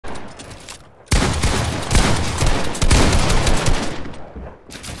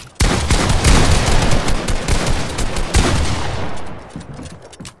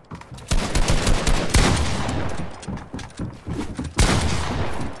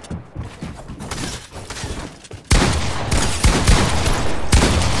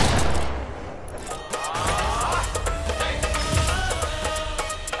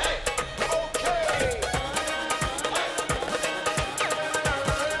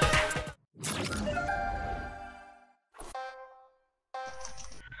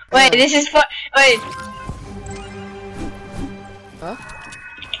Wait, this is fun. Wait. Huh?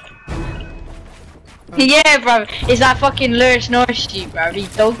 Yeah, bro. It's that fucking Ig-churseyy, bro.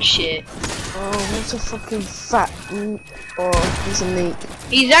 He's dog shit. Oh, what's a fucking fat? Oh, he's a meat.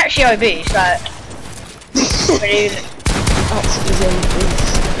 He's actually obese, like. Actually, obese.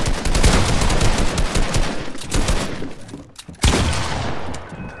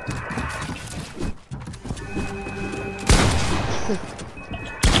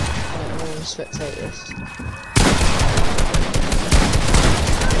 Spectate this.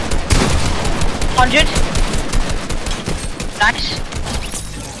 100. Nice.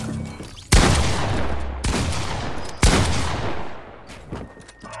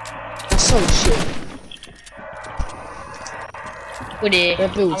 That's so shit. Woody. Their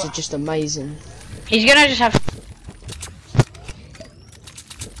builds are just amazing. He's gonna just have.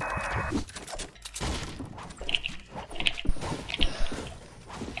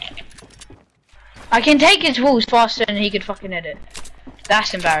 I can take his walls faster than he could fucking edit.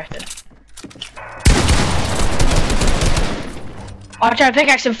 That's embarrassing. I'll try to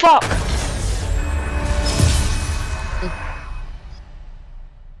pickaxe him, fuck!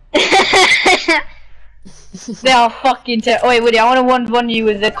 They are fucking terrible. Oh, wait, Woody, I want to 1v1 you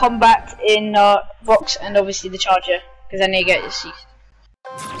with the combat in box and obviously the charger. Because I need to get your seat.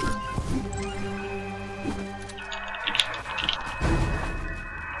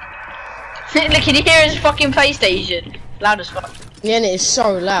 Look, can you hear his fucking PlayStation? Loud as fuck. Yeah, and it is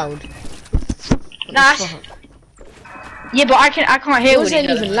so loud. Nah. Yeah, but I can't hear It Woody's. wasn't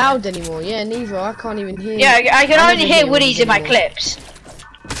even loud anymore. Yeah, neither. I can't even hear. Yeah, I can only hear Woody's in my clips.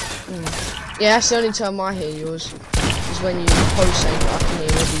 Yeah, that's the only time I hear yours. Is when you post saying I can hear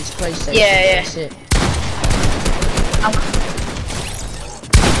Woody's PlayStation. Yeah. That's it.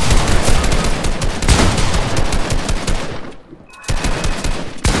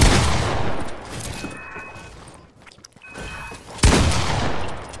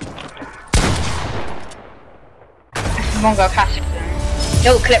 Mongo classic.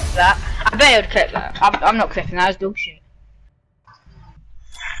 He'll clip that. I bet he'll clip that. I'm not clipping that. That's dog shit.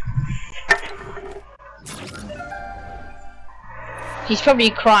 He's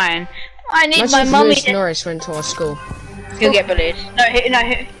probably crying. I need my mummy. If Norris went to our school. He'll get bullied. No,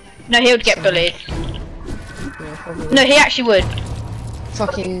 he would get bullied. Yeah, probably. No, he actually would.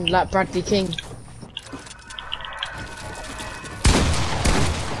 Fucking like Bradley King.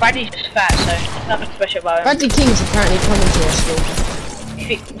 Bradley's just fat, so nothing special about him. Bradley King's apparently coming to our school.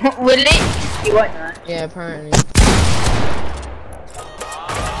 Will he? He won't know. Yeah, apparently.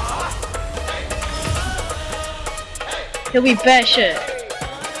 He'll be bare shit.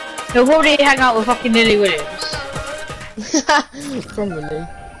 He'll probably hang out with fucking Lily Williams. Probably.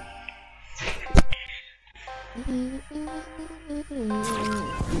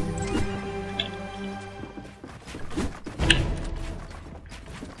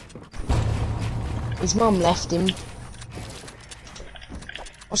 His mum left him.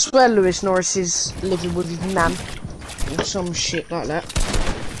 I swear Lewis Norris is living with his nan. Or some shit like that.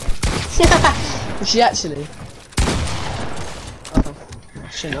 Is she actually? Oh, I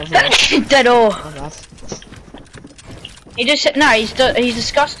shouldn't have. Dead all. I have. He just said, no, he's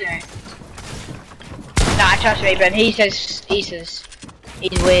disgusting. Nah, trust me, Ben. He says he's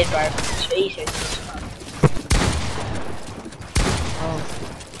weird, bro. That's what he says. Oh.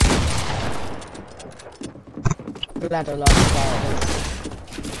 Glad I laughed about it.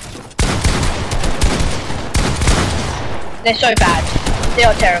 They're so bad. They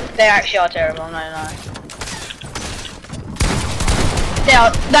are terrible. They actually are terrible. No. They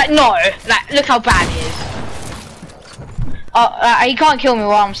are. Like, look how bad he is. He can't kill me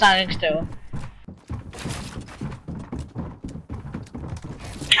while I'm standing still.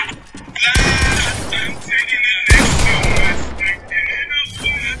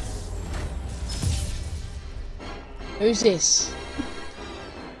 Who's this?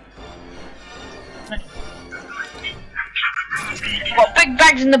 Got big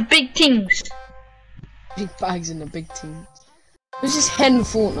bags and the big things. Big bags in the big team. Who's this hen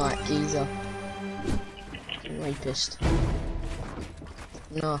Fortnite geezer? Rapist.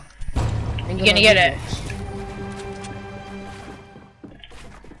 No. You gonna get it?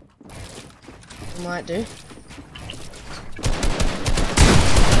 Might do.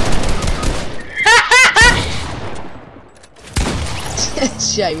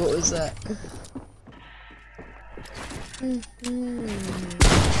 Shay, what was that?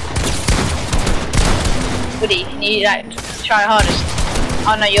 Woody, you need like try hardest.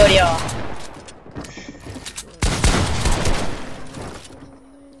 Oh no, you already are.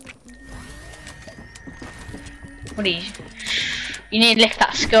 Woody. You need to lift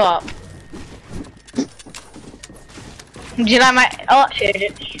that skill up. Do you like my art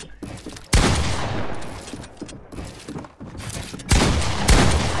shit?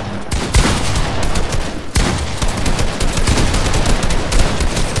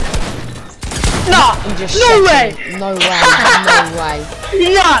 No! No way! No way! No way!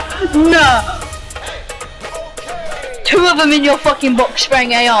 No! Two of them in your fucking box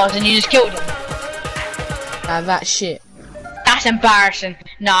spraying ARs and you just killed them. That's shit. That's embarrassing.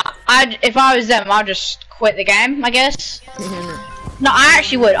 Nah, if I was them, I'd just quit the game, I guess. No, I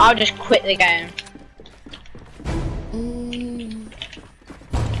actually would. I'll just quit the game.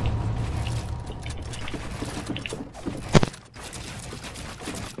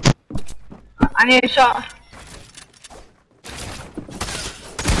 I need a shot.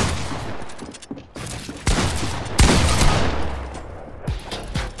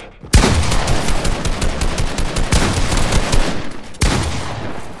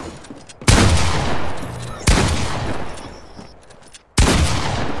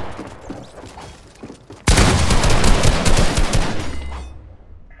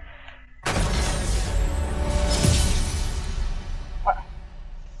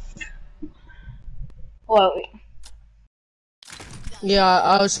 Well, yeah,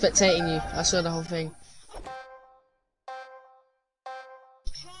 I was spectating you. I saw the whole thing.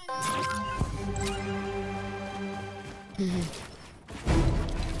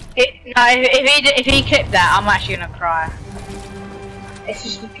 if he clipped that, I'm actually gonna cry. It's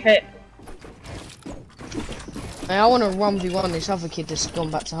just a clip. Hey, I want to 1v1 this other kid that's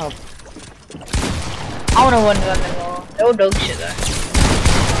gone back to hub. I want to 1v1 them all. They're all dog shit though.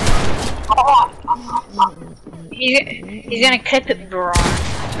 He's gonna clip it, bro.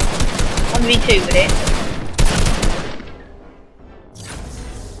 1v2 with it.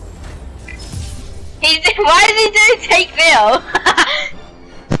 Why did he do take Bill?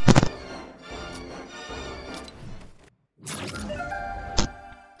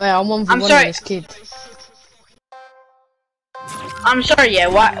 Wait, I'm 1v1 this kid. I'm sorry, yeah.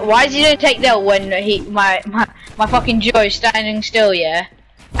 Why is he gonna take Bill when my fucking duo is standing still, yeah?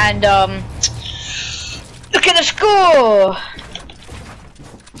 And look at the score!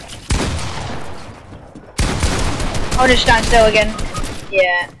 I'll just stand still again.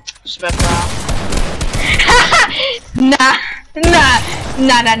 Yeah, smoke out. Nah.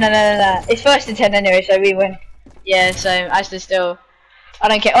 It's first to 10 anyway, so we win. Yeah, so I stood still. I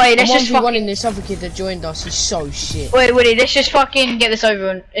don't care. Wait, let's just fucking. This other kid that joined us is so shit. Wait, Woody, let's just fucking get this over.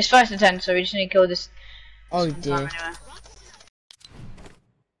 And it's first to 10, so we just need to kill this. Oh dear.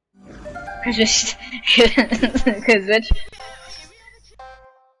 Because which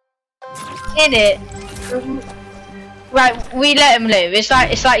in it. Right, we let them live. It's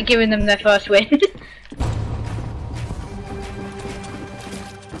like giving them their first win.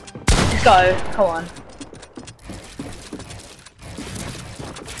 Let's go. Come on.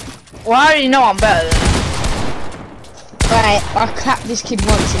 Well, I already know I'm better than him. Right, I clapped this kid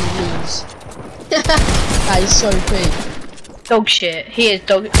once and he leaves. That is so big. Dog shit. He is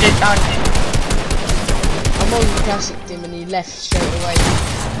dog. I'm on the classic him and he left straight away.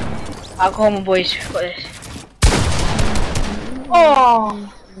 I'll call my boys. Got this.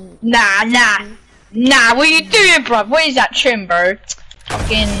 Oh. Nah. What are you doing, bro? What is that trim, bro?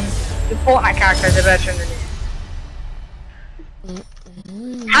 Fucking. The Fortnite characters are better trim than you.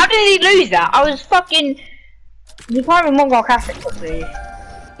 How did he lose that? I was fucking. You can't even Mongol Classic quickly.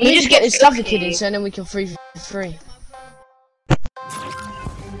 You just get this other kid in, so then we can 3v3.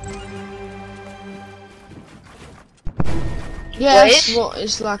 Yeah, that's what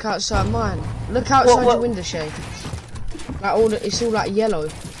it's like outside mine. Look outside your window shade. Like it's all like yellow.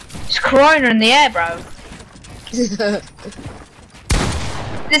 It's Corona in the air, bro.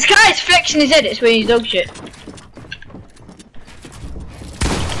 This guy's flexing his head. It's when he's dog shit.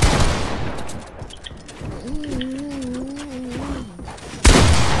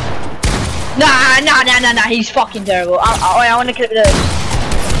 Nah, he's fucking terrible. I want to clip this.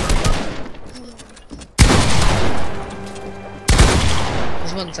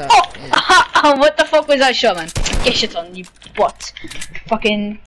 There's one tap. Oh, what the fuck was that shot, man? Get shit on, you what? Fucking